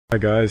Hi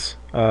guys,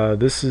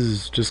 this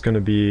is just going to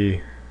be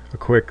a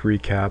quick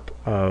recap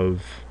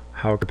of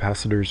how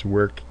capacitors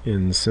work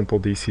in simple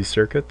DC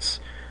circuits.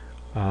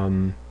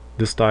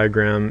 This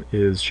diagram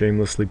is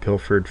shamelessly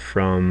pilfered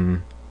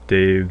from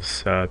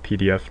Dave's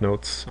PDF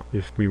notes.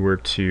 If we were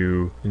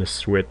to, in a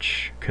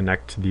switch,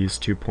 connect these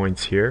 2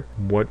 points here,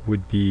 what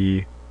would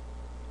be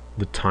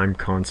the time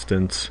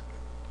constant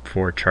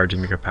for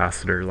charging the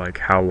capacitor? Like,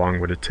 how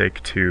long would it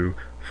take to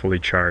fully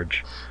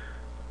charge?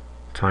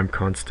 Time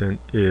constant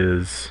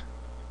is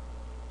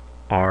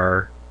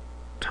R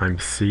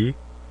times C,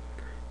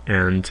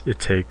 and it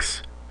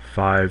takes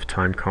 5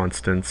 time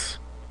constants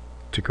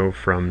to go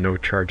from no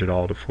charge at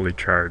all to fully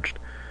charged.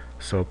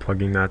 So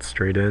plugging that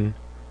straight in,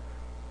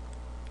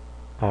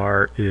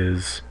 R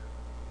is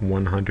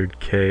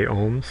 100k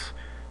ohms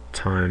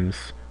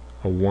times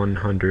a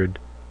 100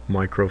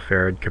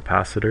 microfarad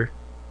capacitor,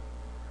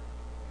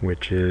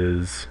 which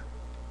is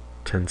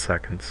 10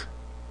 seconds.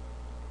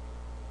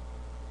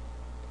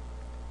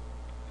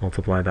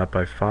 Multiply that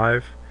by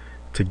 5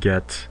 to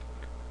get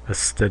a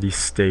steady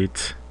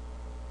state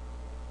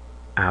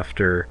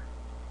after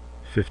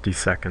 50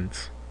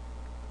 seconds.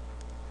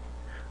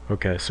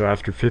 Okay, so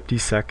after 50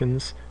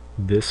 seconds,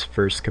 this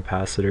first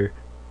capacitor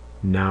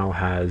now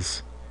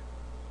has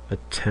a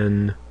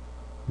 10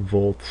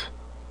 volt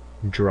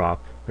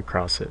drop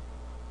across it.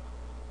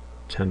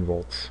 10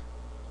 volts.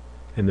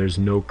 And there's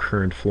no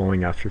current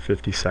flowing after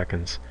 50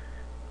 seconds.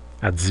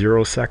 At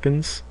 0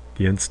 seconds,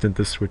 the instant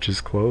the switch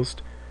is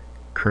closed,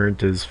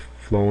 current is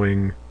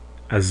flowing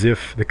as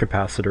if the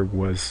capacitor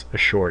was a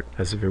short,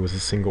 as if it was a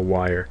single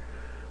wire.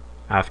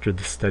 After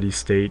the steady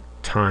state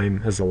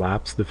time has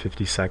elapsed, the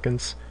 50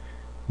 seconds,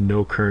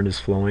 no current is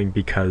flowing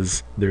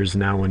because there's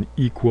now an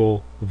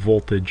equal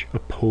voltage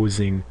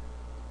opposing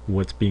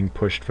what's being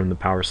pushed from the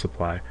power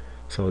supply.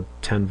 So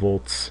 10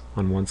 volts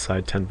on one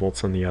side, 10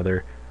 volts on the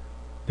other,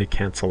 they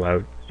cancel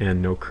out and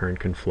no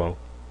current can flow.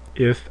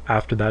 If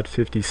after that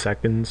 50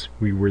 seconds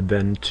we were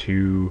then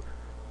to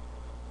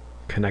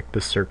connect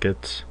the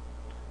circuit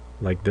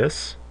like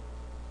this,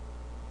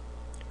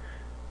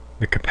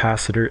 the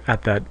capacitor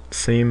at that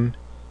same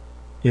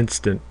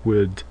instant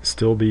would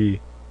still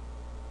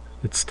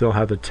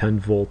have a 10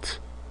 volt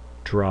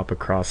drop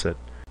across it,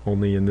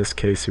 only in this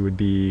case it would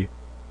be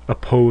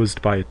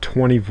opposed by a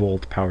 20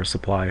 volt power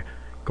supply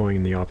going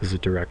in the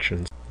opposite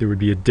directions. There would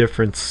be a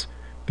difference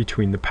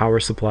between the power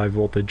supply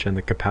voltage and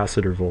the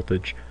capacitor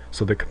voltage,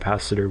 so the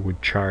capacitor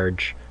would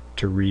charge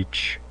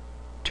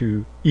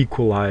to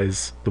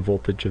equalize the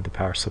voltage of the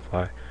power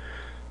supply.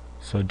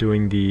 So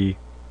doing the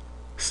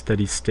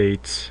steady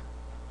state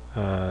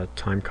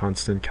time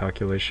constant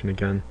calculation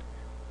again,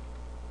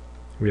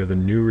 we have a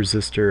new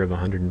resistor of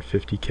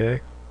 150k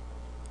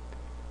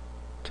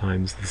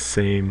times the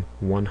same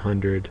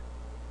 100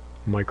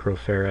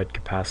 microfarad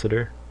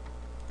capacitor.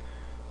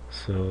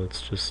 So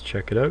let's just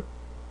check it out.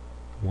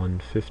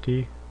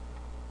 150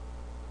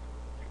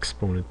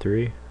 exponent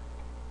 3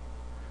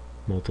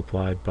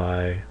 multiplied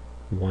by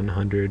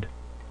 100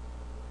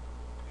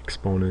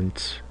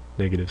 exponent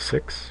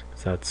 -6,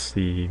 that's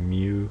the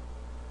mu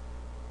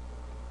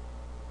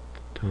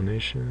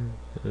donation.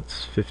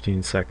 That's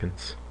 15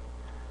 seconds.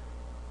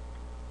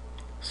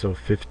 So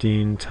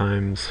 15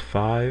 times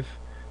 5,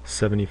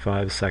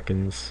 75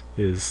 seconds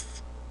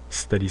is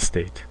steady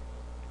state.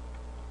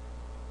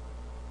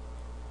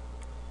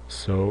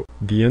 So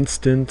the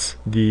instant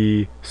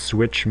the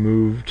switch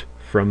moved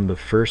from the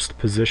first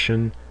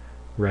position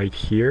right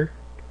here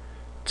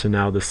to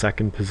now the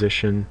second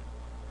position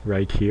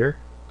right here,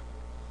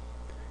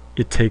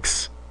 it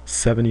takes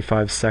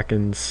 75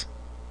 seconds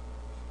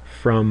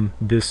from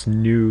this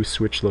new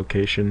switch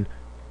location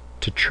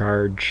to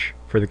charge,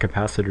 for the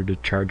capacitor to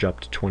charge up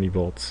to 20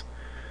 volts.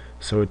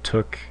 So it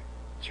took,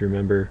 if you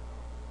remember,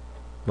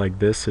 like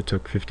this, it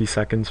took 50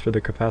 seconds for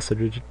the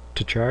capacitor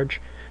to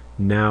charge.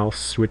 Now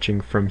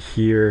switching from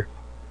here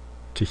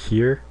to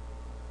here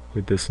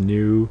with this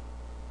new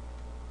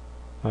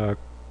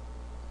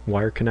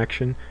wire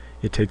connection,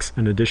 it takes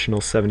an additional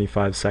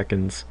 75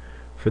 seconds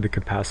for the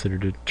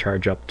capacitor to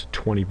charge up to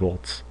 20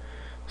 volts.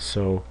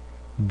 So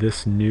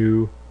this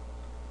new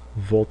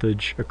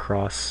voltage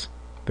across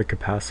the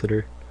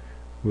capacitor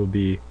will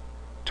be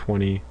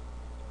 20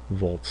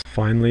 volts.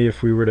 Finally,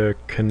 if we were to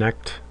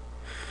connect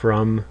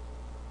from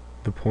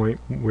the point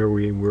where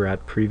we were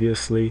at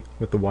previously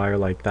with the wire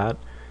like that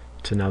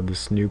to now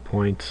this new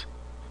point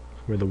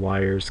where the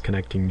wire is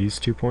connecting these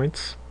 2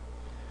 points,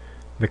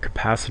 the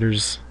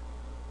capacitors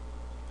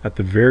at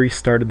the very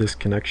start of this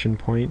connection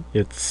point,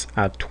 it's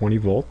at 20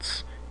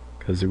 volts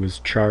because it was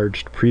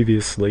charged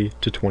previously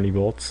to 20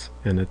 volts,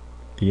 and at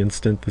the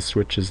instant the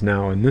switch is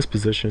now in this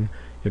position,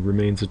 it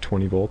remains at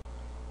 20 volts.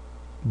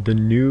 The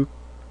new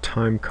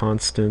time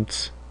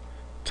constant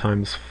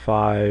times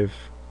 5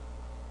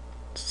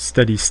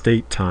 steady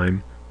state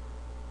time,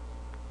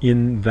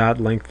 in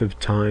that length of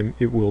time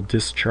it will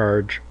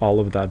discharge all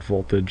of that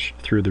voltage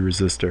through the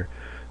resistor.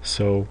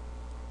 So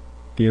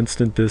the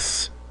instant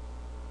this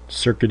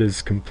circuit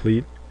is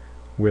complete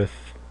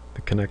with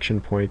the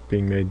connection point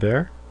being made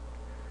there,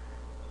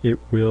 it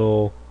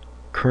will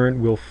current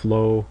will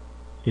flow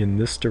in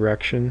this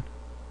direction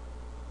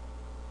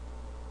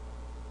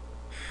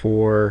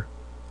for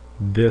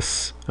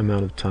this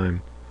amount of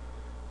time.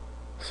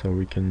 So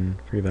we can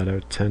figure that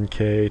out.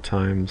 10k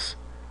times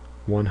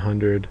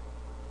 100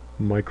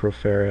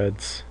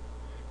 microfarads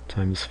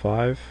times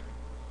 5.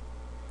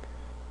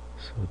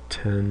 So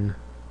 10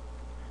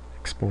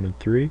 exponent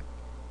 3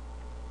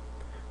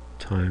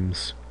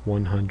 times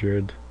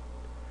 100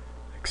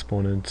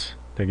 exponent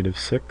negative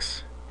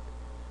 6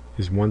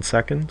 is 1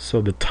 second.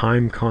 So the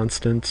time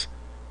constant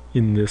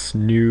in this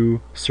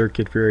new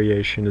circuit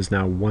variation is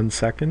now 1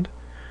 second.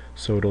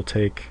 So it'll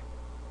take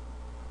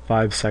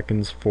 5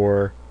 seconds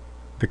for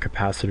the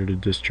capacitor to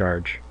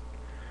discharge.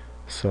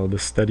 So the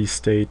steady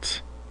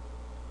state,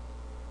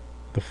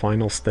 the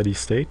final steady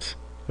state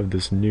of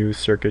this new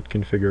circuit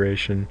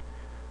configuration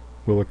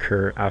will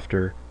occur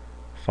after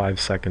 5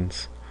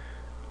 seconds.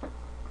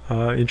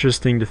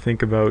 Interesting to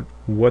think about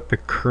what the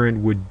current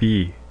would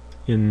be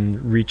in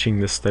reaching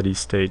this steady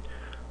state.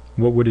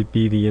 What would it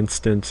be the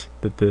instant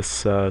that this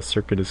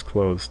circuit is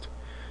closed?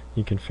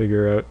 You can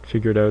figure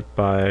it out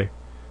by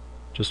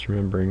just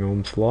remembering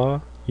Ohm's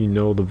law. You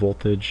know the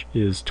voltage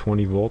is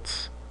 20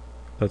 volts.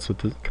 That's what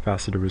the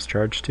capacitor was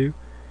charged to.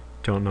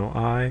 Don't know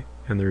I,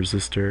 and the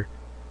resistor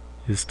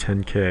is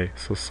 10k.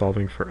 So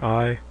solving for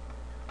I,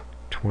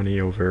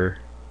 20 over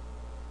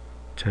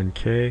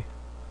 10k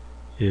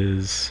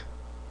is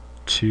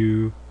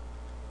 2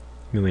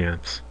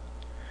 milliamps.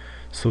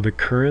 So the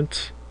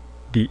current,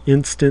 the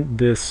instant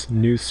this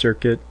new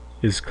circuit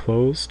is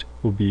closed,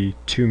 will be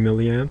 2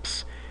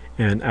 milliamps,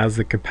 and as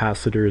the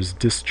capacitor is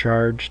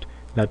discharged,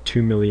 that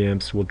 2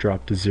 milliamps will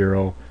drop to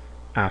 0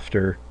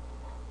 after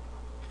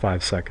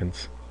 5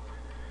 seconds.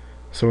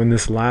 So in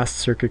this last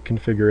circuit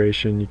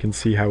configuration, you can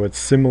see how it's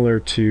similar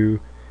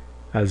to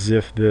as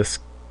if this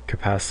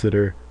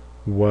capacitor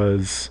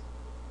was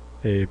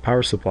a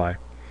power supply,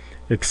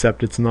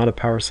 except it's not a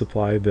power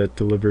supply that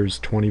delivers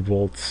 20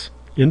 volts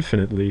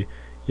infinitely.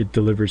 It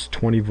delivers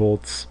 20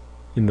 volts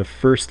in the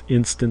first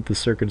instant the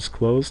circuit is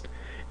closed,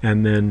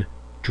 and then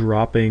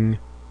dropping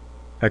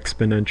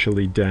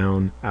exponentially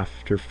down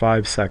after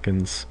 5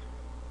 seconds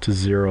to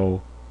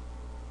 0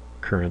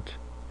 current.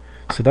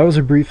 So that was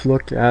a brief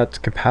look at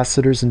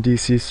capacitors and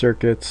DC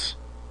circuits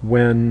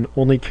when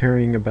only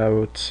caring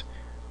about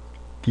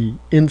the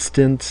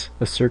instant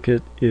a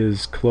circuit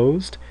is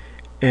closed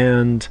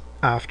and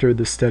after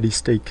the steady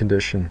state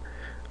condition.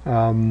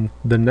 The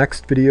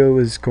next video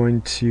is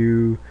going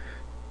to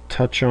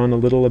touch on a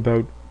little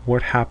about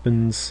what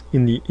happens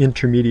in the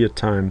intermediate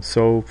time.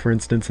 So for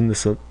instance, in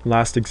this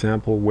last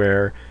example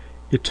where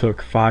it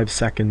took 5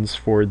 seconds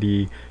for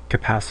the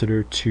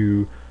capacitor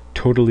to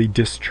totally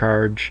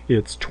discharge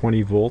its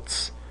 20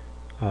 volts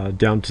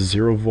down to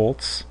 0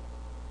 volts,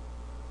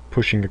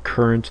 pushing a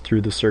current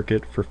through the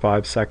circuit for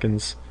 5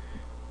 seconds,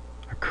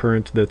 a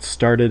current that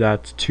started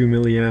at 2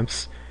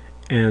 milliamps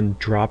and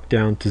dropped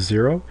down to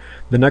 0.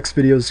 The next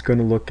video is going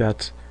to look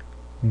at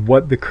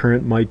what the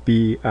current might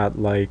be at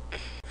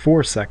like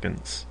 4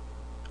 seconds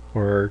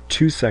or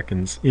 2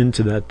 seconds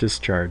into that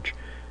discharge.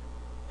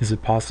 Is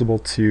it possible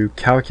to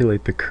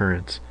calculate the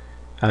current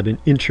at an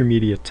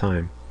intermediate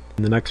time?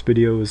 And the next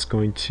video is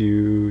going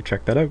to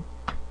check that out.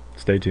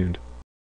 Stay tuned.